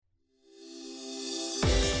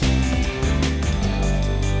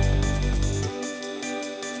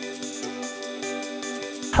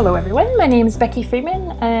Hello everyone, my name is Becky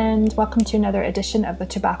Freeman and welcome to another edition of the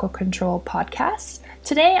Tobacco Control Podcast.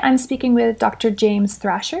 Today I'm speaking with Dr. James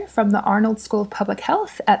Thrasher from the Arnold School of Public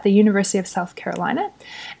Health at the University of South Carolina,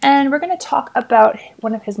 and we're going to talk about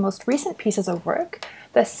one of his most recent pieces of work,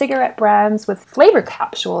 the cigarette brands with flavor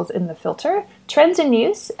capsules in the filter, trends in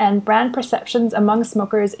use, and brand perceptions among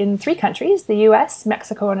smokers in 3 countries, the US,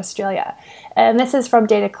 Mexico, and Australia. And this is from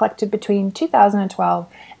data collected between 2012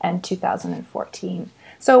 and 2014.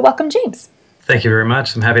 So welcome, James. Thank you very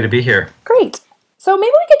much. I'm happy to be here. Great. So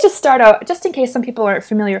maybe we could just start out, just in case some people aren't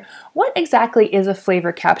familiar, what exactly is a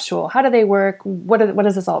flavor capsule? How do they work? What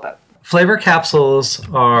is this all about? Flavor capsules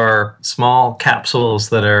are small capsules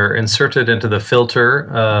that are inserted into the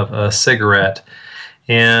filter of a cigarette,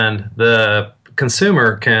 and the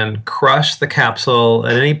consumer can crush the capsule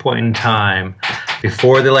at any point in time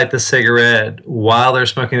before they light the cigarette, while they're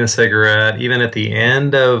smoking the cigarette, even at the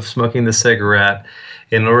end of smoking the cigarette,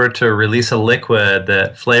 in order to release a liquid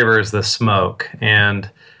that flavors the smoke. And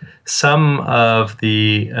some of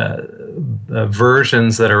the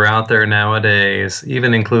versions that are out there nowadays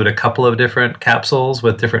even include a couple of different capsules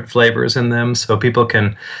with different flavors in them, so people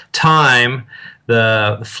can time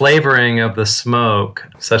the flavoring of the smoke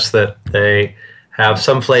such that they have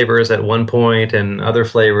some flavors at one point and other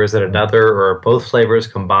flavors at another, or both flavors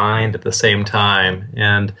combined at the same time.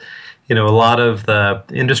 And a lot of the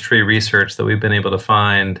industry research that we've been able to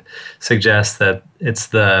find suggests that it's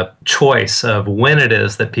the choice of when it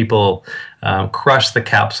is that people crush the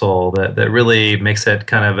capsule that really makes it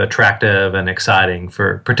kind of attractive and exciting,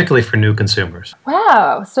 particularly for new consumers.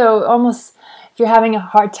 Wow. So almost if you're having a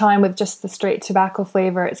hard time with just the straight tobacco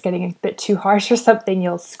flavor, it's getting a bit too harsh or something,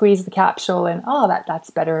 you'll squeeze the capsule and, that's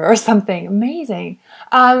better or something. Amazing.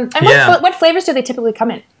 What flavors do they typically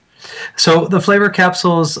come in? So the flavor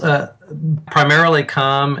capsules primarily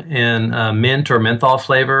come in mint or menthol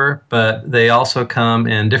flavor, but they also come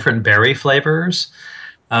in different berry flavors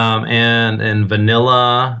and in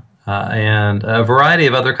vanilla and a variety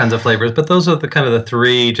of other kinds of flavors. But those are the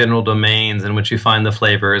 3 general domains in which you find the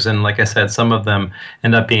flavors. And like I said, some of them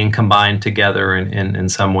end up being combined together in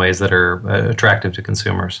some ways that are attractive to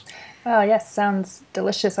consumers. Oh, yes, sounds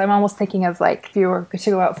delicious. I'm almost thinking of if you were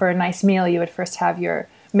to go out for a nice meal, you would first have your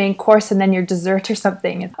main course and then your dessert or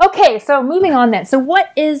something. Okay, so moving on then. So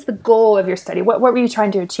what is the goal of your study? What were you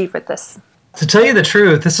trying to achieve with this? To tell you the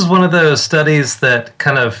truth, this is one of those studies that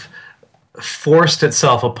kind of forced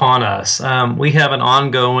itself upon us. We have an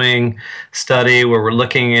ongoing study where we're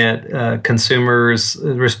looking at consumers'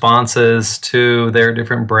 responses to their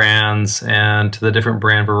different brands and to the different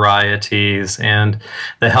brand varieties and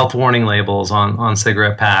the health warning labels on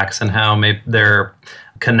cigarette packs and how their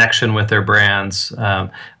connection with their brands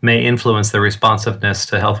may influence their responsiveness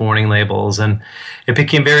to health warning labels. And it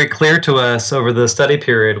became very clear to us over the study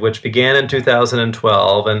period, which began in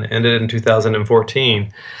 2012 and ended in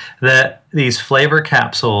 2014, that these flavor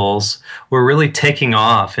capsules were really taking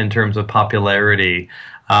off in terms of popularity,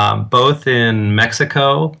 both in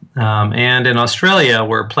Mexico and in Australia,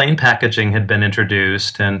 where plain packaging had been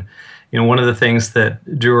introduced. And one of the things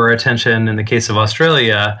that drew our attention in the case of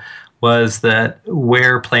Australia was that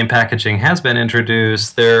where plain packaging has been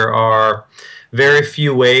introduced, there are very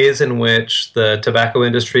few ways in which the tobacco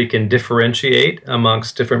industry can differentiate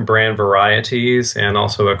amongst different brand varieties and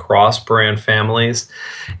also across brand families.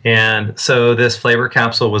 And so this flavor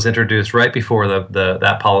capsule was introduced right before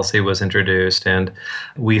that policy was introduced. And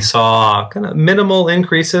we saw kind of minimal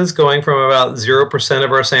increases going from about 0%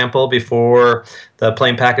 of our sample before the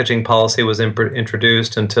plain packaging policy was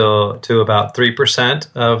introduced to about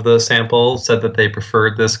 3% of the sample said that they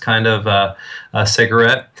preferred this kind of a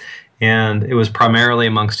cigarette. And it was primarily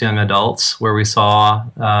amongst young adults where we saw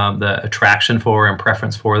the attraction for and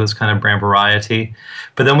preference for this kind of brand variety.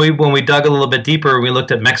 But then when we dug a little bit deeper, we looked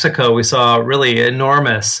at Mexico, we saw really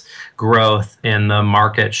enormous growth in the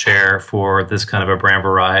market share for this kind of a brand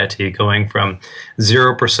variety, going from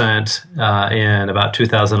 0% in about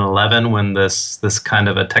 2011 when this kind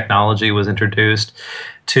of a technology was introduced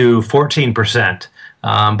to 14%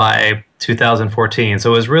 by 2014.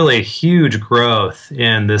 So it was really huge growth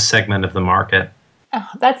in this segment of the market. Oh,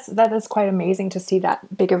 that is quite amazing to see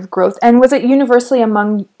that big of growth. And was it universally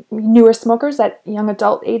among newer smokers, that young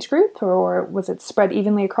adult age group, or was it spread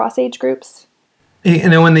evenly across age groups?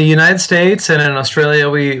 In the United States and in Australia,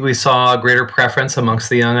 we saw a greater preference amongst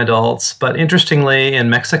the young adults. But interestingly,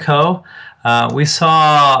 in Mexico, we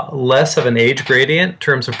saw less of an age gradient in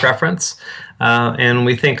terms of preference. And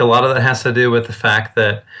we think a lot of that has to do with the fact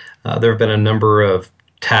that there have been a number of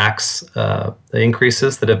tax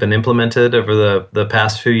increases that have been implemented over the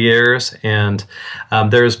past few years. And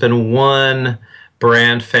there's been one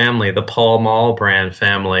brand family, the Pall Mall brand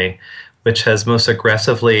family, which has most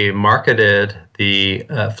aggressively marketed the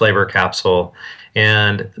flavor capsule.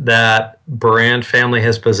 And that brand family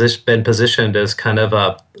has been positioned as kind of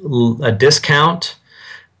a discount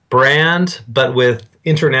brand, but with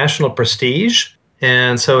international prestige.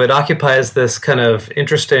 And so it occupies this kind of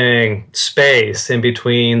interesting space in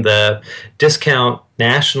between the discount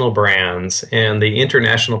national brands and the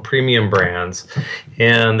international premium brands.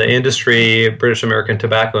 And the industry, British American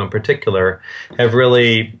Tobacco in particular, have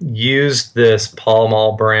really used this Pall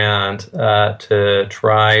Mall brand to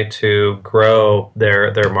try to grow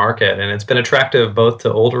their market. And it's been attractive both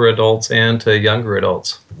to older adults and to younger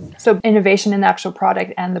adults. So innovation in the actual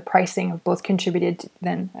product and the pricing have both contributed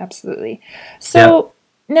then, absolutely. So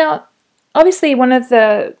Now, obviously, one of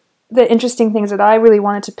the interesting things that I really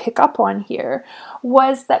wanted to pick up on here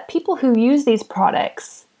was that people who use these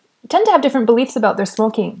products tend to have different beliefs about their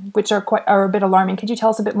smoking, which are a bit alarming. Could you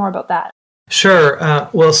tell us a bit more about that? Sure.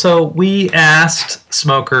 Well, so we asked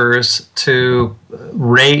smokers to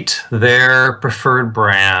rate their preferred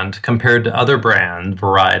brand compared to other brand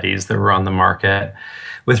varieties that were on the market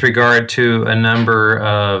with regard to a number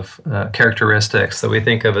of characteristics that we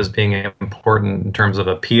think of as being important in terms of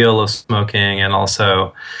appeal of smoking and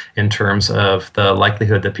also in terms of the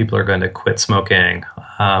likelihood that people are going to quit smoking,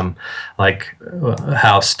 like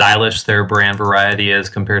how stylish their brand variety is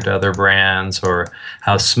compared to other brands, or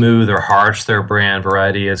how smooth or harsh their brand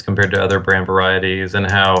variety is compared to other brand varieties,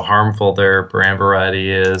 and how harmful their brand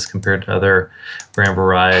variety is compared to other brand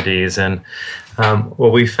varieties. And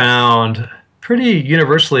what we found pretty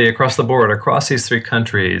universally across the board, across these three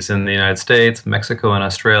countries, in the United States, Mexico, and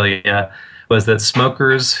Australia, was that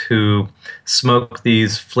smokers who smoke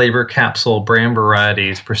these flavor capsule brand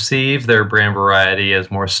varieties perceive their brand variety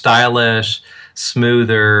as more stylish,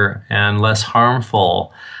 smoother, and less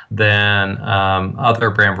harmful than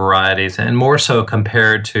other brand varieties, and more so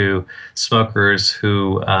compared to smokers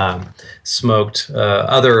who smoked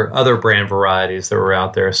other brand varieties that were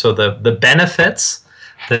out there. So the benefits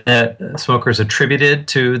that smokers attributed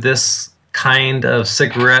to this kind of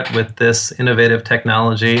cigarette with this innovative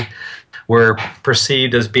technology were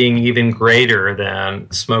perceived as being even greater than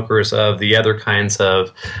smokers of the other kinds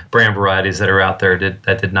of brand varieties that are out there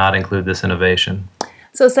that did not include this innovation.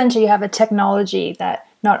 So essentially you have a technology that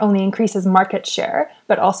not only increases market share,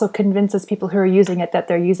 but also convinces people who are using it that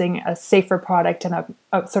they're using a safer product and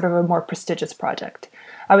a sort of a more prestigious product.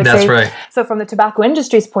 I would That's say, right. So from the tobacco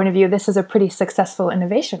industry's point of view, this is a pretty successful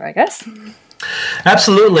innovation, I guess.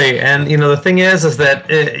 Absolutely. And, the thing is that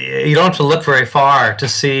you don't have to look very far to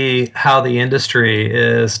see how the industry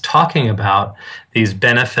is talking about these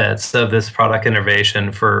benefits of this product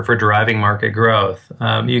innovation for driving market growth.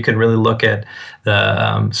 You can really look at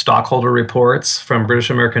the stockholder reports from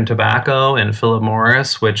British American Tobacco and Philip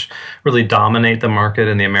Morris, which really dominate the market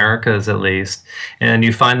in the Americas at least, and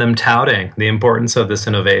you find them touting the importance of this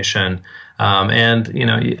innovation.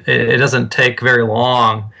 It doesn't take very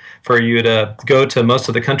long for you to go to most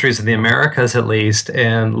of the countries in the Americas at least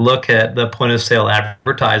and look at the point of sale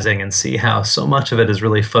advertising and see how so much of it is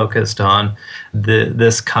really focused on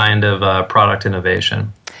this kind of product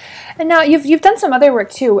innovation. And now you've done some other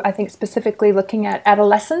work too, I think specifically looking at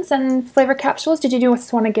adolescents and flavor capsules. Did you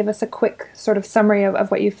just want to give us a quick sort of summary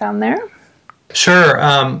of what you found there? Sure.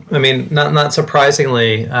 Not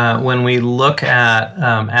surprisingly, when we look at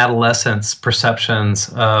adolescents' perceptions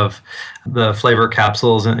of the flavor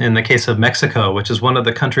capsules, in the case of Mexico, which is one of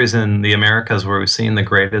the countries in the Americas where we've seen the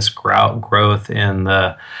greatest growth in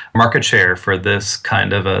the market share for this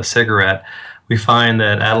kind of a cigarette, we find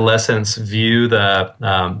that adolescents view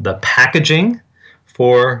the packaging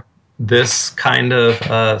for this kind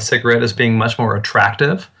of cigarette as being much more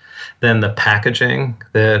attractive than the packaging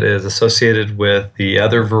that is associated with the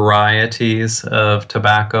other varieties of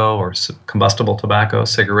tobacco or combustible tobacco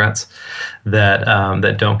cigarettes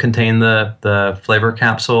that don't contain the flavor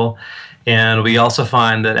capsule. And we also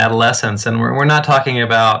find that adolescents, and we're not talking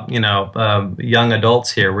about young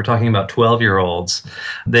adults here, we're talking about 12-year-olds,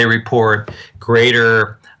 they report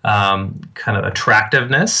greater kind of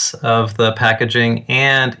attractiveness of the packaging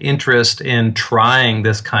and interest in trying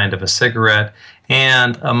this kind of a cigarette.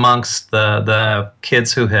 And amongst the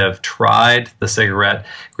kids who have tried the cigarette,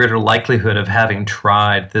 greater likelihood of having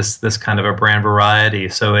tried this kind of a brand variety.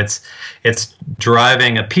 So it's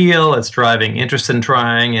driving appeal, it's driving interest in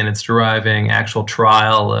trying, and it's driving actual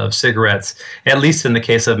trial of cigarettes, at least in the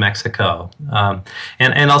case of Mexico.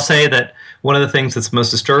 And I'll say that one of the things that's most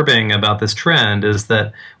disturbing about this trend is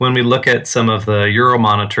that when we look at some of the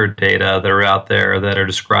Euromonitor data that are out there that are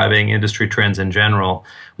describing industry trends in general,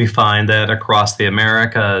 we find that across the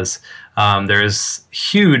Americas, there is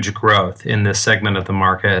huge growth in this segment of the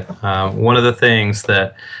market. One of the things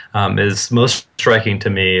that is most striking to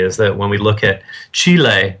me is that when we look at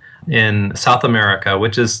Chile in South America,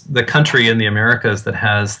 which is the country in the Americas that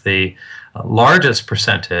has the largest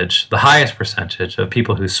percentage, the highest percentage of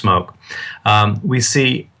people who smoke, we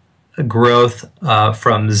see growth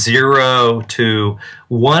from 0 to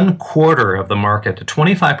 1/4 of the market to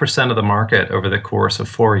 25% of the market over the course of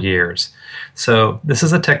 4 years. So this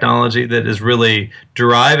is a technology that is really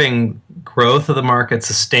driving growth of the market,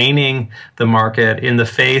 sustaining the market in the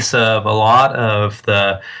face of a lot of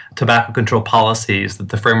the tobacco control policies that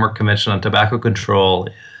the Framework Convention on Tobacco Control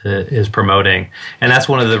is promoting. And that's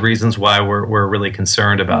one of the reasons why we're really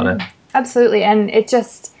concerned about it. Absolutely. And it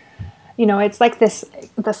just, it's like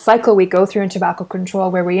the cycle we go through in tobacco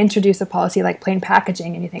control where we introduce a policy like plain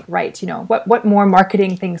packaging and you think, right, what more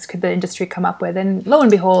marketing things could the industry come up with? And lo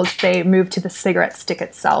and behold, they move to the cigarette stick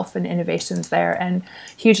itself and innovations there and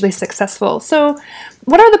hugely successful. So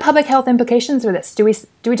what are the public health implications of this? Do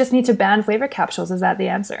we just need to ban flavor capsules? Is that the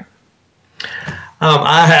answer?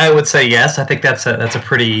 I would say yes. I think that's a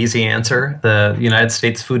pretty easy answer. The United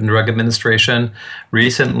States Food and Drug Administration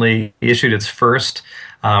recently issued its first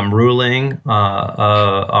ruling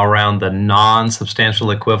around the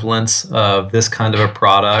non-substantial equivalence of this kind of a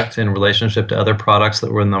product in relationship to other products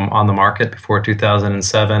that were on the market before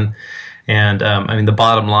 2007. And the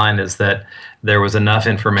bottom line is that there was enough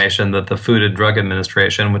information that the Food and Drug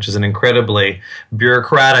Administration, which is an incredibly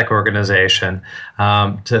bureaucratic organization,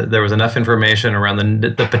 there was enough information around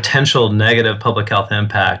the potential negative public health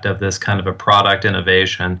impact of this kind of a product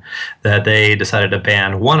innovation that they decided to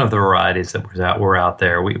ban one of the varieties that were out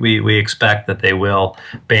there. We expect that they will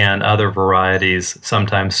ban other varieties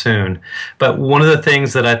sometime soon. But one of the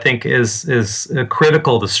things that I think is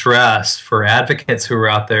critical to stress for advocates who are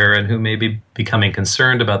out there and who may be becoming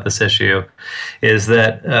concerned about this issue is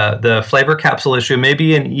that the flavor capsule issue may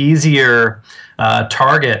be an easier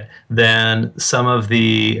target than some of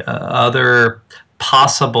the other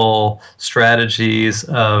possible strategies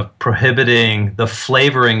of prohibiting the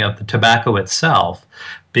flavoring of the tobacco itself,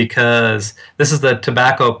 because this is the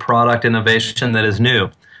tobacco product innovation that is new.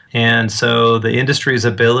 And so the industry's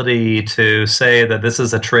ability to say that this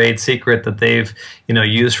is a trade secret that they've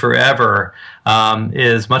used forever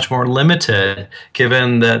is much more limited,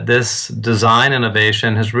 given that this design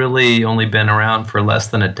innovation has really only been around for less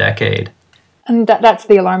than a decade. And that's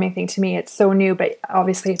the alarming thing to me. It's so new, but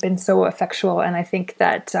obviously it's been so effectual. And I think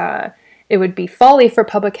that it would be folly for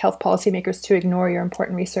public health policymakers to ignore your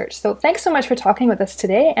important research. So thanks so much for talking with us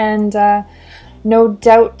today. And no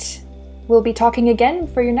doubt we'll be talking again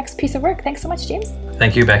for your next piece of work. Thanks so much, James.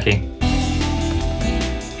 Thank you, Becky.